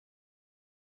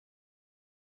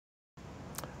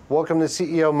Welcome to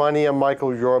CEO Money. I'm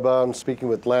Michael Yorba. I'm speaking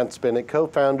with Lance Bennett,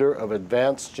 co-founder of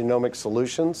Advanced Genomic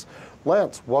Solutions.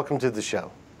 Lance, welcome to the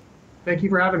show. Thank you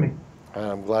for having me.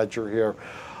 I'm glad you're here.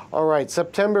 All right,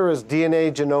 September is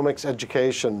DNA Genomics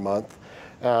Education Month.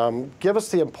 Give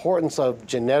us the importance of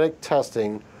genetic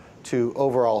testing to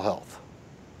overall health.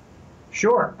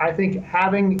 Sure. I think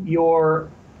having your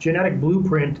genetic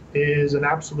blueprint is an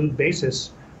absolute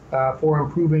basis for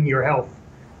improving your health.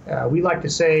 We like to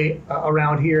say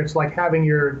around here, it's like having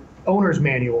your owner's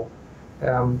manual.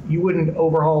 You wouldn't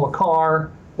overhaul a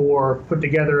car or put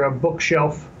together a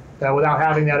bookshelf without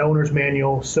having that owner's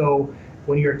manual. So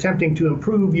when you're attempting to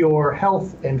improve your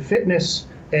health and fitness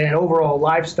and overall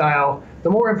lifestyle, the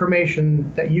more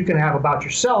information that you can have about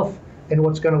yourself and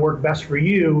what's going to work best for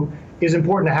you is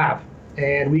important to have.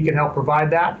 And we can help provide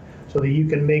that so that you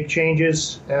can make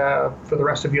changes for the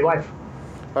rest of your life.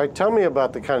 All right, tell me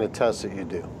about the kind of tests that you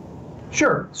do.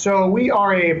 Sure. So we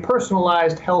are a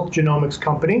personalized health genomics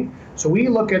company. So we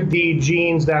look at the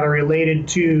genes that are related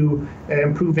to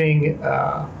improving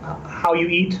how you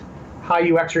eat, how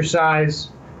you exercise,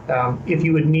 if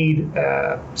you would need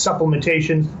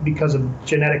supplementations because of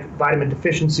genetic vitamin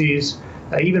deficiencies,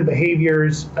 even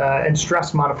behaviors and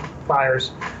stress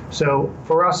modifiers. So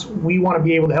for us, we want to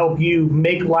be able to help you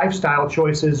make lifestyle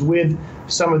choices with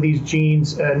some of these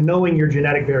genes, knowing your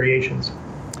genetic variations.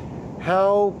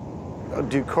 How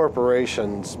do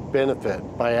corporations benefit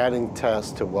by adding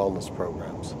tests to wellness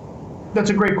programs? That's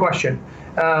a great question.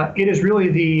 It is really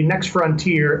the next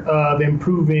frontier of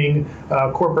improving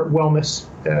corporate wellness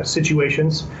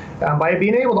situations. By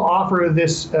being able to offer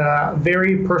this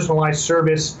very personalized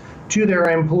service to their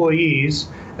employees,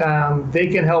 they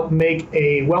can help make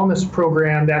a wellness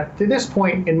program that, to this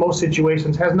point, in most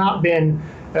situations, has not been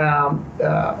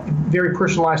very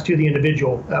personalized to the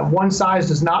individual. One size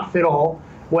does not fit all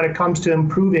when it comes to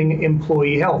improving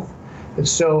employee health. And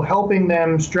so helping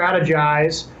them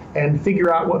strategize and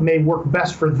figure out what may work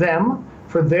best for them,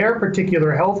 for their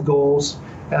particular health goals,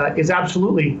 is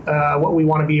absolutely what we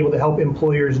want to be able to help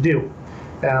employers do.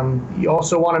 You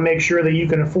also want to make sure that you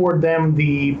can afford them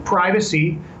the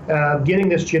privacy of getting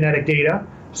this genetic data.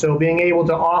 So being able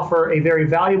to offer a very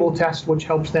valuable test which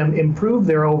helps them improve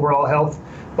their overall health,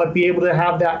 but be able to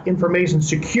have that information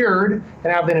secured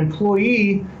and have an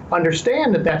employee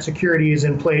understand that that security is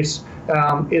in place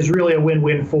is really a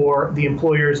win-win for the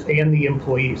employers and the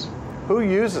employees. Who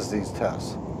uses these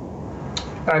tests?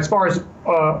 As far as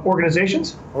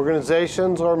organizations?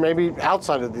 Organizations, or maybe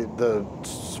outside of the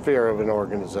sphere of an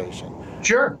organization.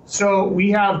 Sure. So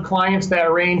we have clients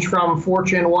that range from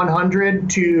Fortune 100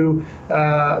 to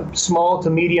small to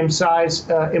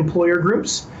medium-sized employer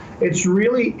groups. It's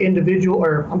really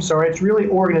it's really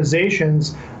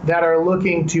organizations that are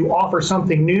looking to offer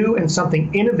something new and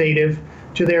something innovative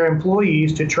to their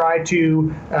employees to try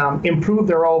to improve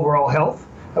their overall health,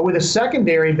 with a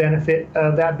secondary benefit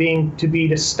of that being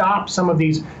to stop some of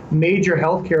these major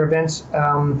healthcare events,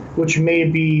 which may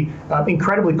be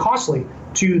incredibly costly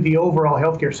to the overall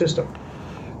healthcare system.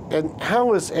 And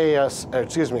how is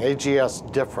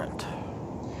AGS different?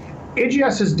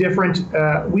 AGS is different.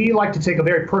 We like to take a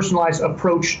very personalized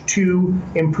approach to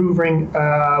improving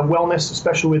wellness,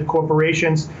 especially with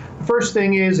corporations. The first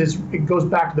thing is it goes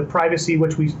back to the privacy,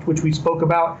 which we spoke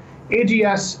about.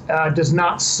 AGS does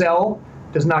not sell,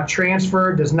 does not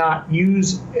transfer, does not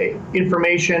use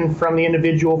information from the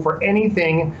individual for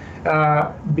anything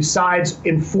besides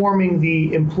informing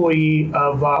the employee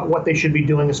of what they should be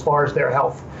doing as far as their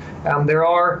health. There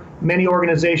are many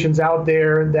organizations out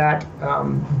there that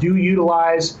do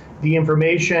utilize the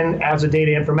information as a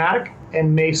data informatic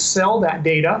and may sell that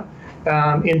data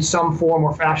in some form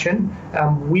or fashion.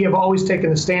 We have always taken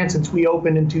the stance since we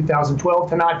opened in 2012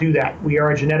 to not do that. We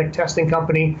are a genetic testing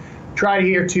company, try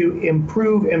here to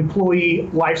improve employee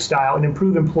lifestyle and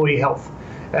improve employee health.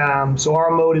 So our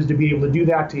mode is to be able to do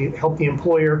that to help the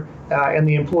employer and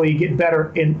the employee get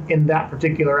better in that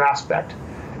particular aspect.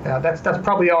 That's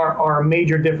probably our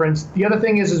major difference. The other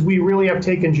thing is we really have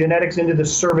taken genetics into the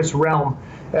service realm.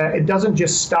 It doesn't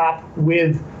just stop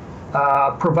with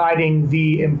providing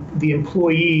the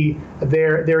employee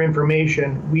their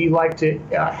information. We like to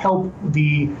help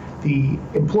the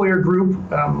employer group,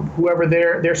 whoever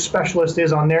their specialist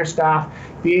is on their staff,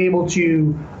 be able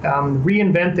to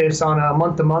reinvent this on a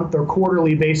month-to-month or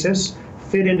quarterly basis,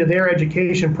 fit into their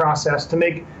education process to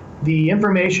make the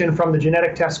information from the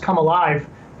genetic test come alive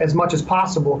as much as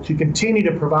possible to continue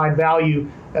to provide value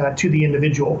to the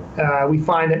individual. We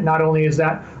find that not only is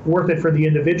that worth it for the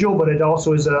individual, but it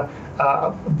also is a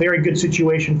very good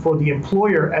situation for the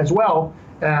employer as well.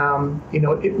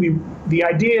 The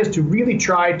idea is to really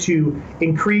try to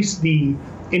increase the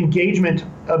engagement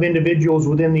of individuals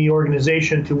within the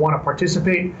organization to want to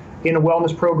participate in a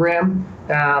wellness program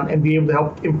and be able to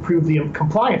help improve the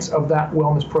compliance of that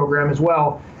wellness program as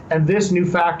well. And this new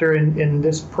factor in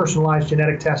this personalized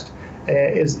genetic test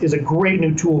is a great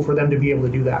new tool for them to be able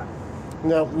to do that.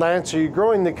 Now, Lance, are you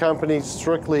growing the company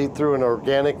strictly through an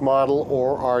organic model,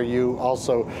 or are you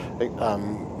also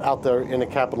out there in a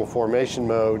capital formation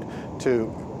mode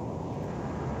to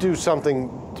do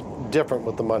something different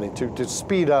with the money, to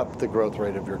speed up the growth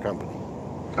rate of your company?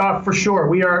 For sure.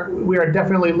 We are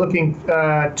definitely looking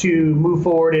to move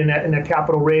forward in a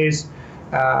capital raise,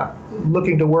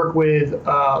 looking to work with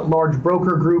large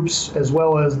broker groups as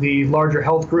well as the larger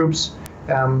health groups.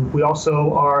 We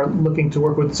also are looking to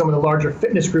work with some of the larger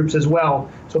fitness groups as well.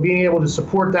 So being able to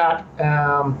support that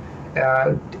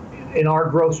in our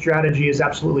growth strategy is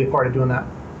absolutely a part of doing that.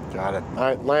 Got it. All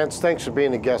right, Lance, thanks for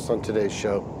being a guest on today's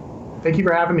show. Thank you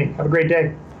for having me. Have a great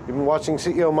day. You've been watching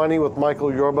CEO Money with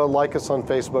Michael Yorba. Like us on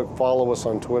Facebook, follow us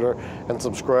on Twitter, and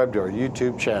subscribe to our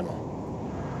YouTube channel.